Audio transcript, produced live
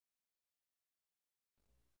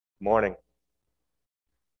Morning.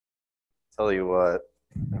 Tell you what,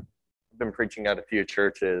 I've been preaching at a few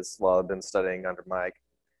churches while I've been studying under Mike,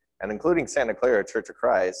 and including Santa Clara Church of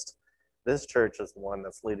Christ. This church is the one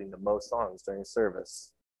that's leading the most songs during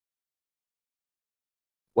service.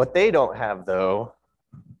 What they don't have, though,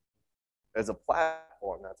 is a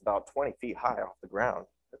platform that's about 20 feet high off the ground.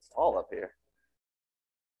 It's tall up here.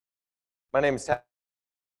 My name is Talon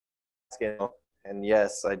Gaskins, and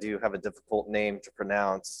yes, I do have a difficult name to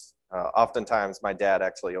pronounce. Oftentimes, my dad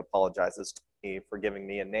actually apologizes to me for giving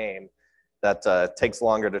me a name that takes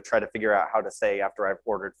longer to try to figure out how to say after I've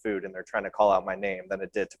ordered food and they're trying to call out my name than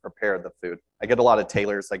it did to prepare the food. I get a lot of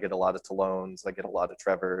Taylors, I get a lot of Talons, I get a lot of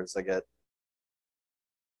Trevors, I get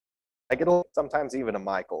sometimes even a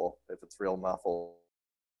Michael if it's real muffled.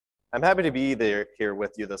 I'm happy to be here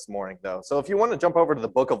with you this morning, though. So if you want to jump over to the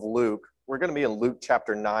book of Luke, we're going to be in Luke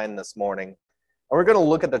chapter 9 this morning, and we're going to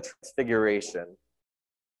look at the Transfiguration.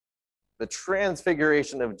 The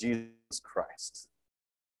Transfiguration of Jesus Christ.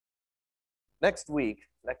 Next week,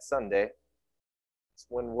 next Sunday, is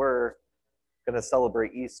when we're going to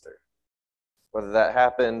celebrate Easter. Whether that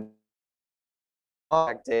happened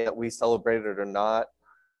on the day that we celebrated or not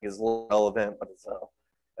is a little relevant, but it's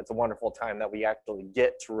a wonderful time that we actually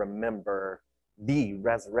get to remember the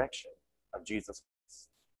resurrection of Jesus Christ.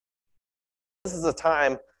 This is a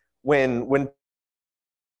time when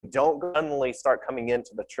don't suddenly start coming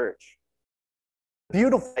into the church.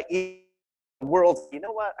 Beautiful world, you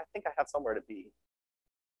know what? I think I have somewhere to be.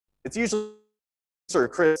 It's usually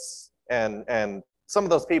Chris and some of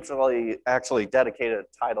those people actually dedicate a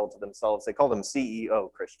title to themselves. They call them CEO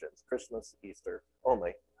Christians, Christmas, Easter,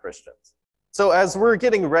 only Christians. So as we're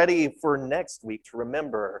getting ready for next week to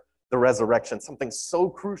remember the resurrection, something so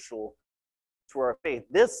crucial to our faith,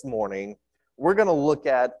 this morning, we're going to look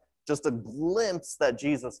at just a glimpse that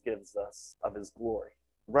Jesus gives us of his glory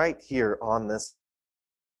right here on this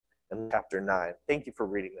in chapter 9. Thank you for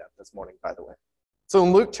reading that this morning, by the way. So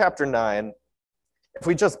in Luke chapter 9, if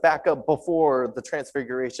we just back up before the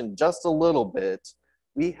Transfiguration just a little bit,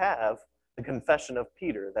 we have the confession of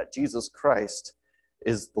Peter that Jesus Christ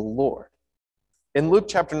is the Lord. In Luke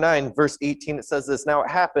chapter 9, verse 18, it says this, "Now it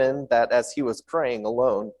happened that as he was praying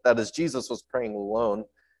alone, that as Jesus was praying alone,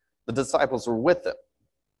 the disciples were with him.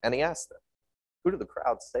 And he asked them, 'Who do the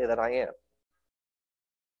crowds say that I am?'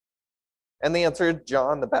 And they answered,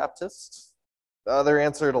 'John the Baptist.' The other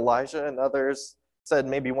answered, 'Elijah,' and others said,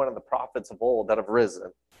 'Maybe one of the prophets of old that have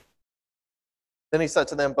risen.' Then he said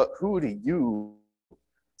to them, 'But who do you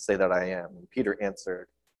say that I am?' And Peter answered,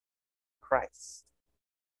 'Christ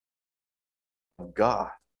of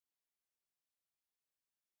God.'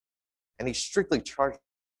 And he strictly charged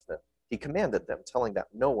them. He commanded them, telling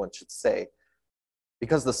that no one should say,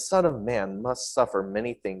 'Because the Son of Man must suffer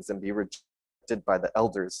many things and be rejected by the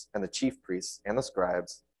elders and the chief priests and the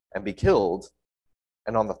scribes and be killed,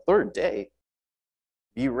 and on the third day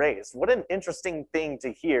be raised.'" What an interesting thing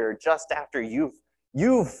to hear just after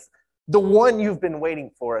the one you've been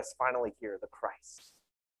waiting for is finally here, the Christ.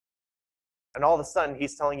 And all of a sudden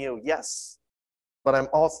he's telling you, yes, but I'm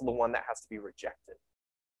also the one that has to be rejected.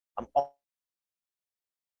 I'm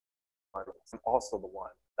also the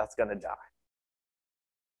one that's going to die.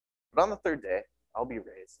 But on the third day, I'll be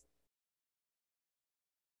raised.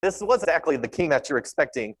 This was exactly the king that you're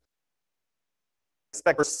expecting.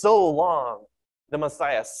 For so long, the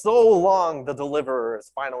Messiah, so long, the deliverer is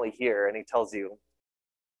finally here, and he tells you,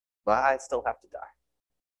 but I still have to die.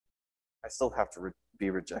 I still have to be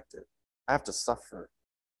rejected. I have to suffer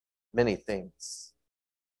many things.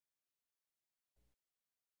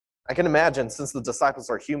 I can imagine, since the disciples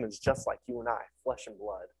are humans just like you and I, flesh and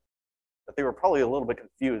blood, that they were probably a little bit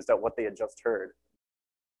confused at what they had just heard.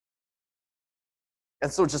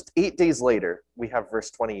 And so just 8 days later, we have verse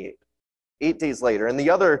 28. 8 days later. In the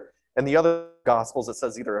other Gospels, it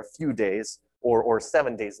says either a few days or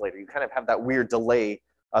 7 days later. You kind of have that weird delay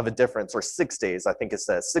of a difference, or 6 days, I think it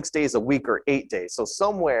says. 6 days a week or 8 days. So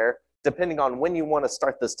somewhere, depending on when you want to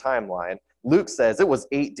start this timeline, Luke says it was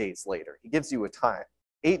 8 days later. He gives you a time.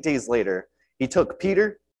 8 days later, he took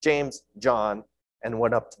Peter, James, John, and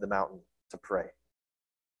went up to the mountain to pray.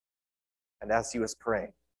 And as he was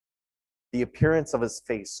praying, the appearance of his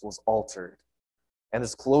face was altered, and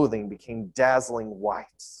his clothing became dazzling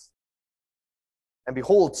white. And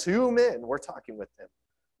behold, 2 men were talking with him,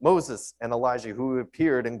 Moses and Elijah, who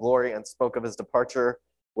appeared in glory and spoke of his departure,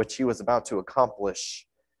 which he was about to accomplish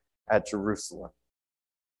at Jerusalem.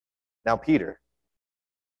 Now Peter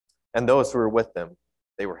and those who were with him,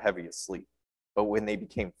 they were heavy asleep. But when they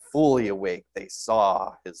became fully awake, they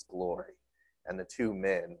saw his glory and the 2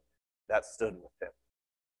 men that stood with him.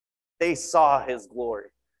 They saw his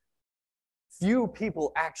glory. few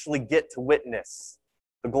people actually get to witness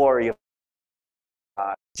the glory of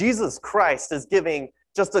God. Jesus Christ is giving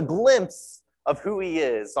just a glimpse of who he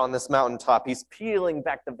is on this mountaintop. He's peeling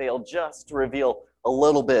back the veil just to reveal a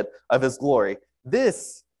little bit of his glory.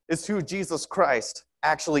 This is who Jesus Christ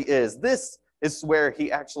actually is. This is where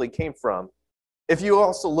he actually came from. If you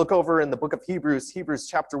also look over in the book of Hebrews, Hebrews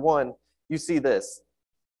chapter 1, you see this.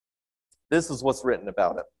 This is what's written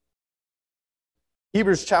about it.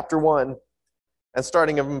 Hebrews chapter 1, and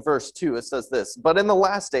starting in verse 2, it says this, "But in the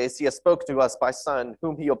last days he has spoken to us by Son,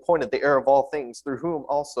 whom he appointed the heir of all things, through whom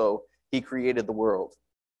also he created the world.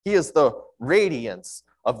 He is the radiance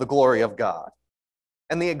of the glory of God,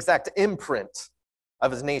 and the exact imprint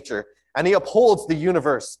of his nature, and he upholds the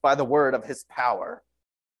universe by the word of his power.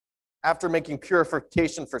 After making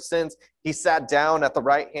purification for sins, he sat down at the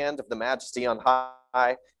right hand of the Majesty on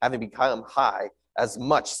high, having become high, as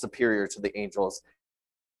much superior to the angels,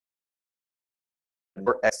 and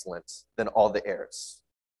more excellent than all the heirs.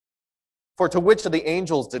 For to which of the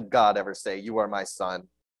angels did God ever say, 'You are my son,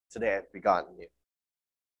 today I have begotten you'?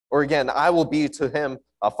 Or again, 'I will be to him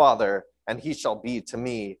a father, and he shall be to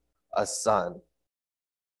me a son'?"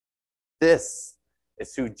 This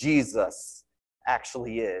is who Jesus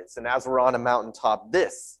actually is. And as we're on a mountaintop,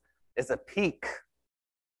 this is a peak,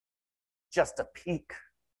 just a peak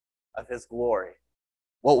of his glory.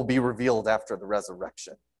 What will be revealed after the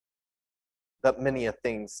resurrection? That many a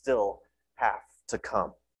things still have to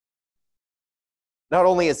come. Not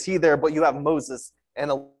only is he there, but you have Moses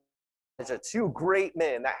and Elijah, two great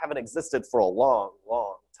men that haven't existed for a long,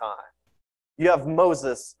 long time. You have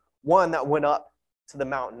Moses, one that went up to the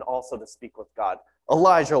mountain also to speak with God.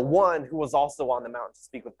 Elijah, one who was also on the mountain to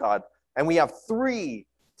speak with God. And we have three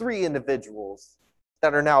individuals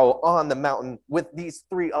that are now on the mountain with these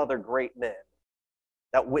three other great men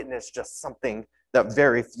that witness just something that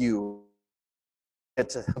very few get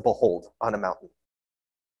to behold on a mountain.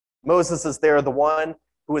 Moses is there, the one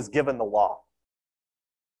who is given the law.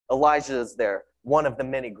 Elijah is there, one of the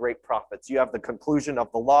many great prophets. You have the conclusion of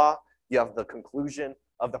the law, you have the conclusion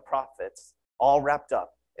of the prophets, all wrapped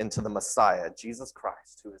up into the Messiah, Jesus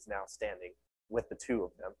Christ, who is now standing with the two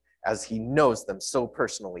of them as he knows them so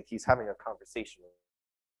personally. He's having a conversation with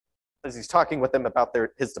them as he's talking with them about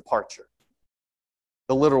his departure.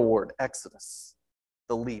 The literal word, exodus,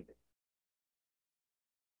 the leaving.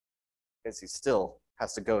 Because he still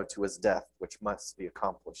has to go to his death, which must be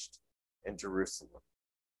accomplished in Jerusalem.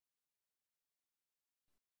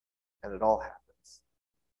 And it all happens.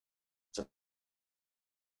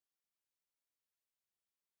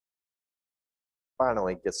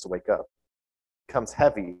 Finally gets to wake up, becomes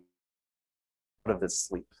heavy out of his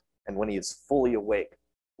sleep, and when he is fully awake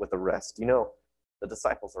with a rest. You know, the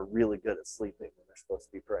disciples are really good at sleeping when they're supposed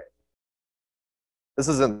to be praying. This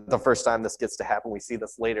isn't the first time this gets to happen. We see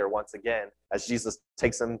this later once again as Jesus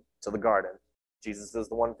takes them to the garden. Jesus is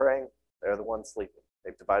the one praying, they're the ones sleeping.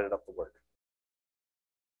 They've divided up the work.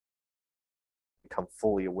 Become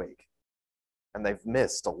fully awake. And they've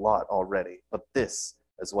missed a lot already, but this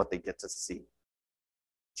is what they get to see.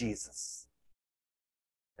 Jesus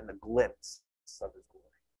and the glimpse of his glory.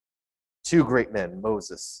 Two great men,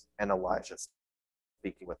 Moses and Elijah,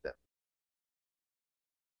 speaking with them.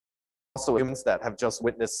 Also, humans that have just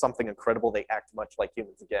witnessed something incredible, they act much like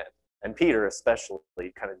humans again. And Peter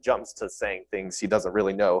especially kind of jumps to saying things he doesn't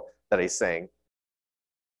really know that he's saying.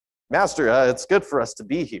 "Master, it's good for us to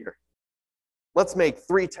be here. Let's make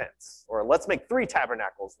 3 tents, or let's make 3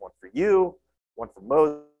 tabernacles, one for you, one for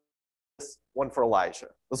Moses, one for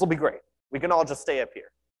Elijah. This will be great. We can all just stay up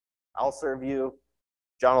here. I'll serve you,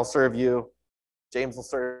 John will serve you, James will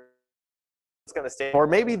serve. It's going to stay. Or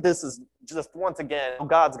maybe this is just once again how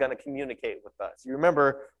God's going to communicate with us. You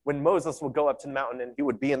remember when Moses would go up to the mountain and he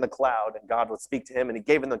would be in the cloud and God would speak to him and he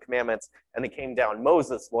gave him the commandments and he came down.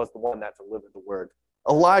 Moses was the one that delivered the word.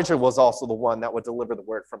 Elijah was also the one that would deliver the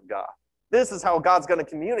word from God. This is how God's going to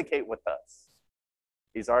communicate with us.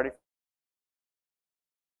 He's already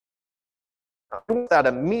that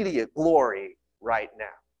immediate glory right now.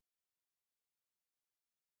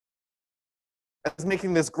 He's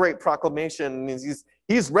making this great proclamation.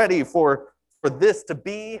 He's ready for this to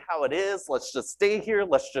be how it is. Let's just stay here.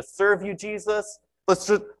 Let's just serve you, Jesus.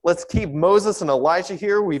 Let's keep Moses and Elijah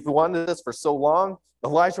here. We've wanted this for so long.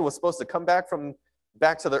 Elijah was supposed to come back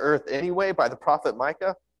to the earth anyway by the prophet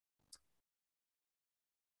Micah.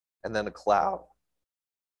 And then a cloud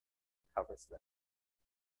covers them.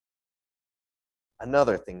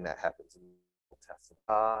 Another thing that happens in the Old Testament,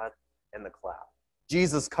 God and the cloud.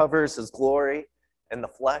 Jesus covers his glory in the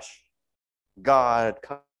flesh. God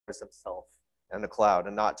covers himself in the cloud,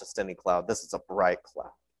 and not just any cloud. This is a bright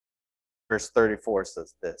cloud. Verse 34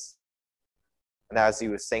 says this, and as he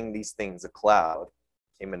was saying these things, a cloud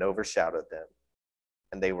came and overshadowed them,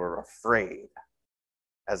 and they were afraid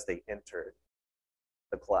as they entered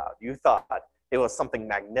the cloud. You thought it was something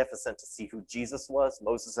magnificent to see who Jesus was,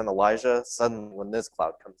 Moses and Elijah. Suddenly, when this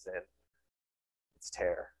cloud comes in, it's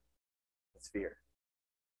terror, it's fear.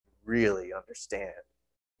 Really understand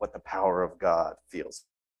what the power of God feels.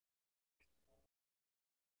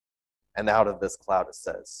 And out of this cloud, it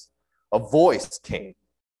says, a voice came.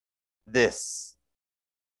 This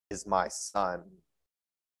is my son,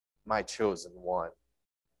 my chosen one.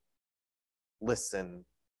 Listen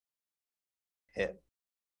to him.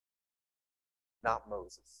 Not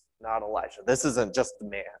Moses, not Elijah. This isn't just the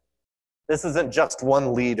man. This isn't just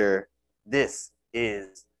one leader. This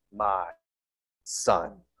is my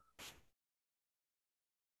son.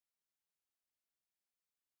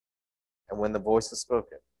 And when the voice was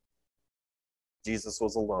spoken, Jesus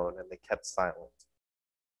was alone, and they kept silent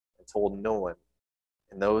and told no one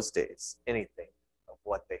in those days anything of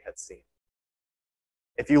what they had seen.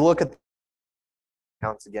 If you look at the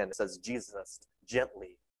accounts again, it says Jesus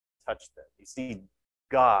gently touched them. You see,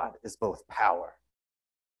 God is both power,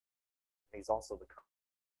 and he's also the comfort.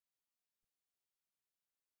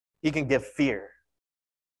 He can give fear,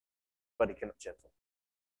 but he can be gentle.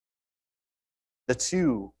 The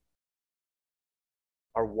two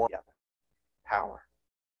are one together. Power,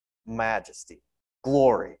 majesty,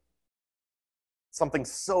 glory. Something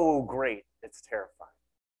so great, it's terrifying.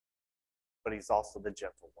 But he's also the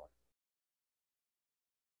gentle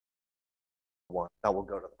one that will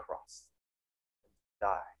go to the cross and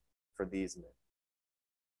die for these men.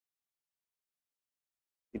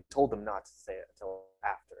 He told them not to say it until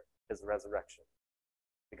after his resurrection,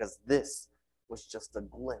 because this was just a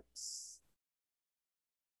glimpse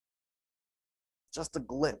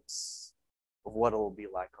of what it will be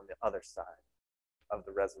like on the other side of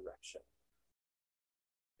the resurrection,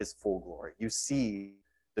 his full glory. You see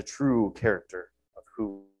the true character of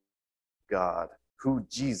who God, who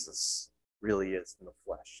Jesus really is in the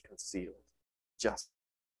flesh, concealed just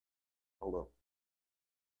a little.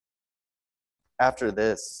 After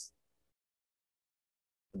this,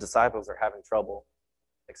 the disciples are having trouble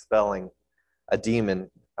expelling a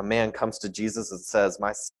demon. A man comes to Jesus and says,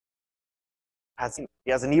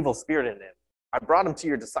 he has an evil spirit in him. I brought him to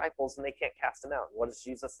your disciples and they can't cast him out. What does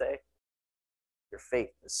Jesus say? Your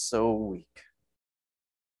faith is so weak.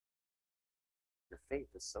 Your faith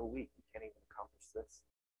is so weak, you can't even accomplish this.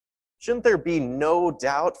 Shouldn't there be no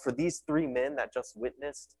doubt for these three men that just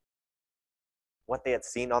witnessed what they had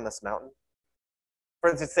seen on this mountain? For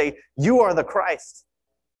instance, say, you are the Christ.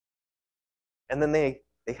 And then they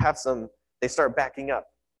start backing up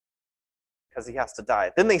because he has to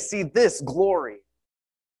die. Then they see this glory.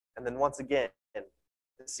 And then once again,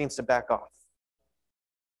 it seems to back off.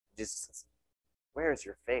 Jesus says, where is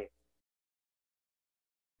your faith?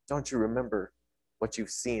 Don't you remember what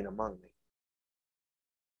you've seen among me?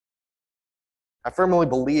 I firmly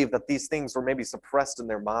believe that these things were maybe suppressed in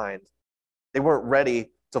their mind. They weren't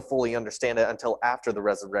ready to fully understand it until after the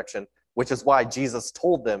resurrection, which is why Jesus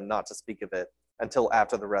told them not to speak of it until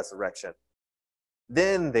after the resurrection.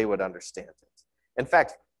 Then they would understand it. In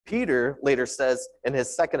fact, Peter later says in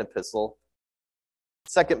his second epistle,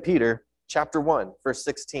 2 Peter chapter 1, verse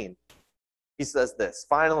 16, he says this,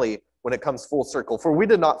 finally, when it comes full circle, for we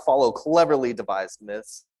did not follow cleverly devised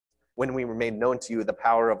myths when we were made known to you the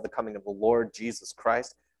power of the coming of the Lord Jesus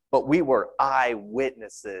Christ, but we were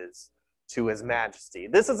eyewitnesses to his majesty.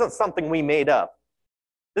 This isn't something we made up.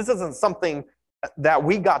 This isn't something that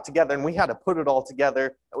we got together and we had to put it all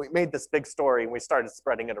together and we made this big story and we started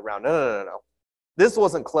spreading it around. No. This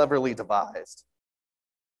wasn't cleverly devised,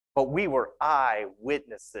 but we were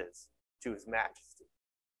eyewitnesses to his majesty.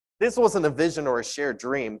 This wasn't a vision or a shared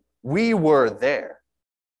dream. We were there.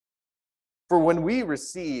 For when we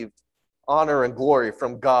received honor and glory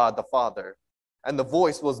from God the Father, and the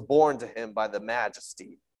voice was borne to him by the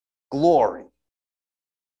majesty, glory,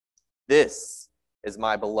 this is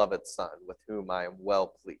my beloved Son, with whom I am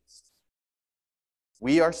well pleased.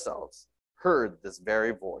 We ourselves heard this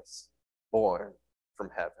very voice born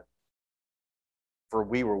from heaven, for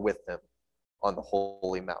we were with him on the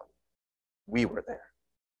holy mountain. We were there.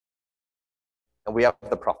 And we have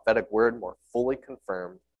the prophetic word more fully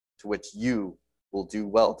confirmed, to which you will do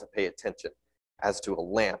well to pay attention, as to a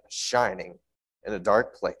lamp shining in a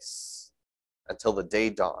dark place until the day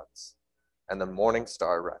dawns and the morning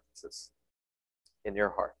star rises in your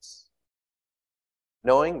hearts.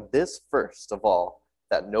 Knowing this first of all,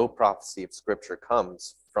 that no prophecy of Scripture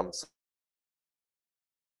comes from,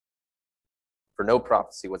 for no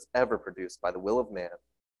prophecy was ever produced by the will of man,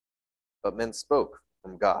 but men spoke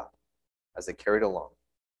from God as they carried along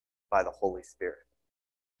by the Holy Spirit.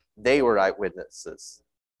 They were eyewitnesses.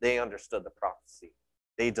 They understood the prophecy.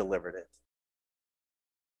 They delivered it.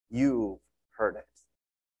 You've heard it.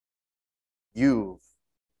 You've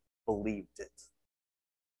believed it.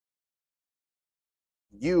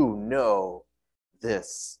 You know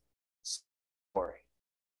this story,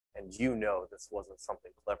 and you know this wasn't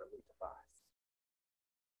something cleverly devised.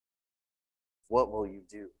 What will you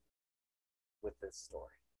do with this story?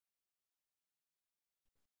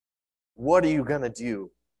 What are you going to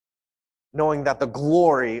do knowing that the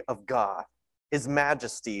glory of God, his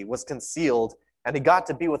majesty, was concealed, and he got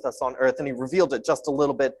to be with us on earth, and he revealed it just a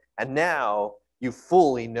little bit, and now you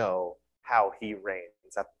fully know how he reigns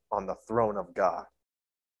on the throne of God?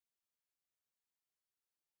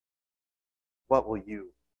 What will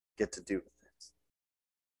you get to do with it?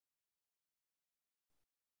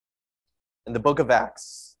 In the book of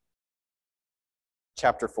Acts,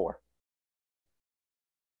 chapter 4.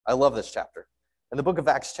 I love this chapter. In the book of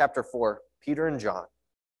Acts, chapter 4, Peter and John,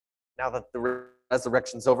 now that the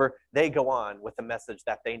resurrection's over, they go on with the message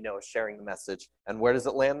that they know, sharing the message. And where does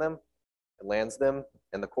it land them? It lands them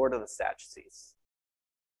in the court of the Sadducees.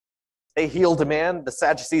 They healed a man. The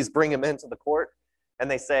Sadducees bring him into the court,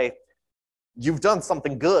 and they say, "You've done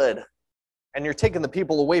something good, and you're taking the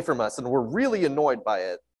people away from us, and we're really annoyed by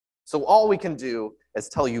it. So all we can do is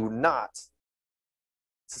tell you not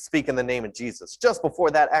to speak in the name of Jesus." Just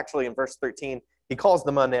before that, actually, in verse 13, he calls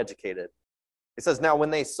them uneducated. He says, "Now when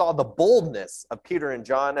they saw the boldness of Peter and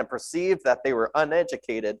John and perceived that they were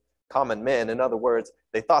uneducated common men," in other words,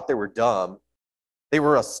 they thought they were dumb, "they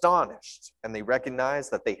were astonished, and they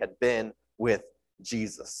recognized that they had been with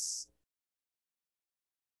Jesus.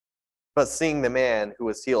 But seeing the man who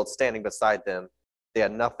was healed standing beside them, they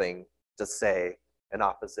had nothing to say in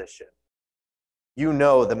opposition." You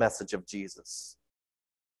know the message of Jesus.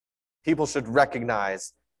 People should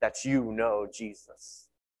recognize that you know Jesus.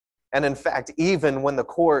 And in fact, even when the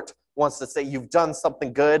court wants to say you've done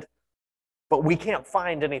something good, but we can't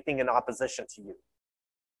find anything in opposition to you,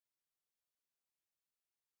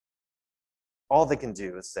 all they can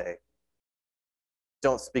do is say,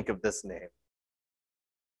 "Don't speak of this name."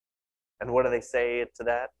 And what do they say to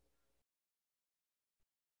that?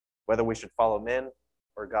 Whether we should follow men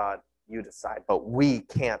or God, you decide. But we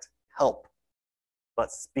can't help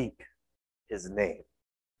but speak his name.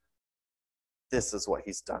 This is what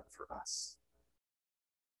he's done for us.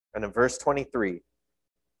 And in verse 23,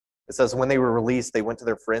 it says, "When they were released, they went to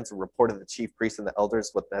their friends and reported to the chief priests and the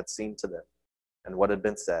elders what had seemed to them and what had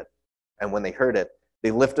been said. And when they heard it,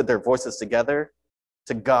 they lifted their voices together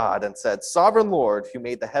to God and said, 'Sovereign Lord, who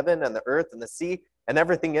made the heaven and the earth and the sea and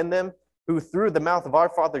everything in them, who through the mouth of our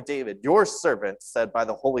father David, your servant, said by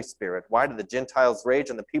the Holy Spirit, why do the Gentiles rage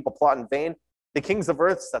and the people plot in vain? The kings of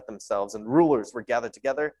earth set themselves, and rulers were gathered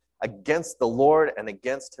together against the Lord and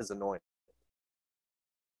against his anointed.'"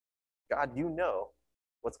 God, you know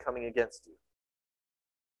what's coming against you.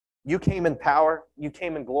 You came in power. You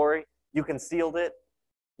came in glory. You concealed it.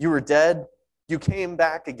 You were dead. You came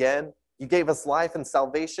back again. You gave us life and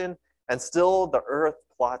salvation, and still the earth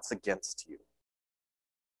plots against you. It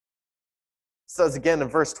says again in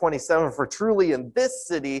verse 27, "For truly in this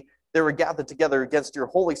city they were gathered together against your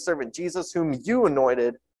holy servant Jesus, whom you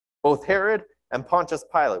anointed, both Herod and Pontius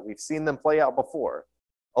Pilate." We've seen them play out before.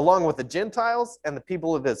 "Along with the Gentiles and the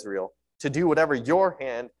people of Israel, to do whatever your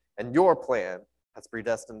hand and your plan has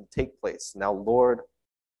predestined to take place. Now, Lord,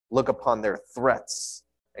 look upon their threats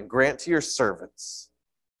and grant to your servants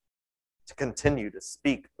to continue to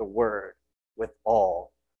speak the word with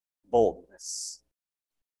all boldness."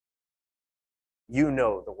 You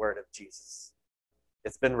know the word of Jesus.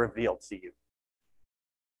 It's been revealed to you.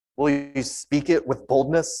 Will you speak it with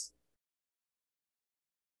boldness?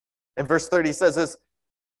 And verse 30 says this,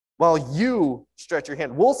 "While you stretch your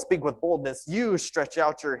hand," we'll speak with boldness, "you stretch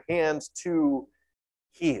out your hands to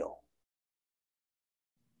heal,"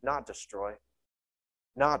 not destroy,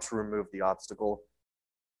 not to remove the obstacle,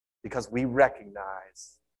 because we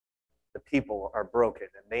recognize the people are broken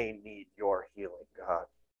and they need your healing, God.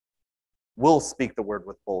 We'll speak the word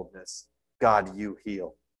with boldness. God, you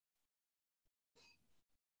heal.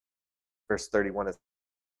 Verse 31 is,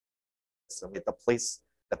 "The place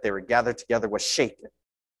that they were gathered together was shaken,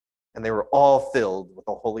 and they were all filled with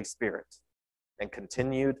the Holy Spirit and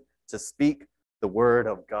continued to speak the word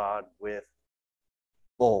of God with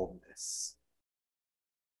boldness."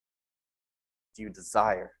 Do you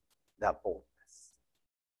desire that boldness?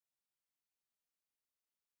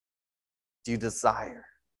 Do you desire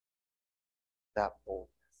that boldness?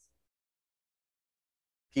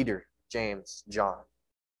 Peter, James, John,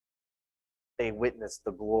 they witnessed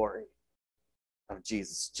the glory of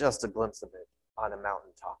Jesus, just a glimpse of it on a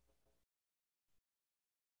mountaintop.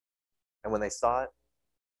 And when they saw it,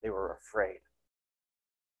 they were afraid.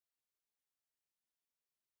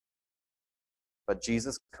 But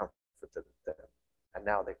Jesus comforted them, and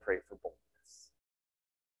now they pray for boldness.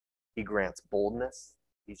 He grants boldness,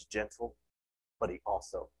 he's gentle, but he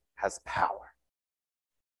also has power,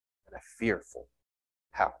 and a fearful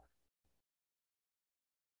power.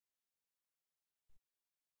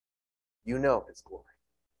 You know his glory.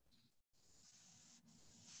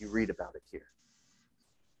 You read about it here.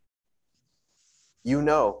 You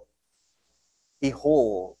know he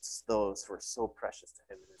holds those who are so precious to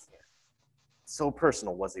him in his hand. So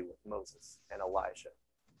personal was he with Moses and Elijah,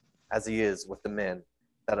 as he is with the men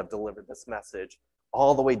that have delivered this message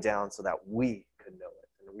all the way down so that we could know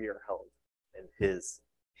it, and we are held in his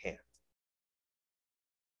hand.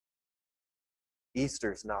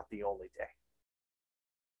 Easter is not the only day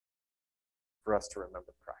for us to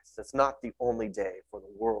remember Christ. It's not the only day for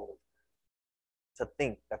the world to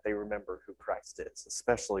think that they remember who Christ is,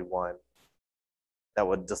 especially one that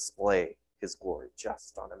would display his glory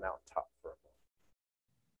just on a mountaintop for a moment.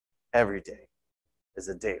 Every day is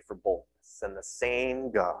a day for boldness, and the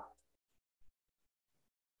same God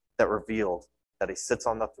that revealed that he sits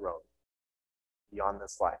on the throne beyond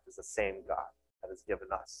this life is the same God that has given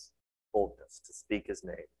us boldness to speak his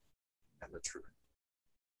name and the truth.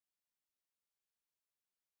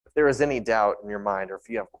 If there is any doubt in your mind, or if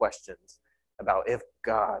you have questions about if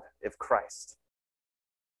Christ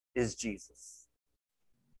is Jesus,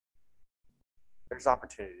 there's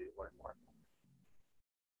opportunity to learn more.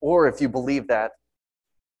 Or if you believe that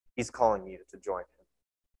he's calling you to join him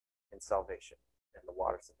in salvation in the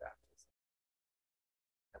waters of baptism.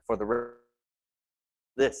 And for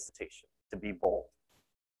this invitation to be bold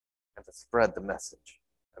and to spread the message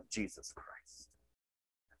of Jesus Christ.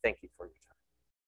 Thank you for your time.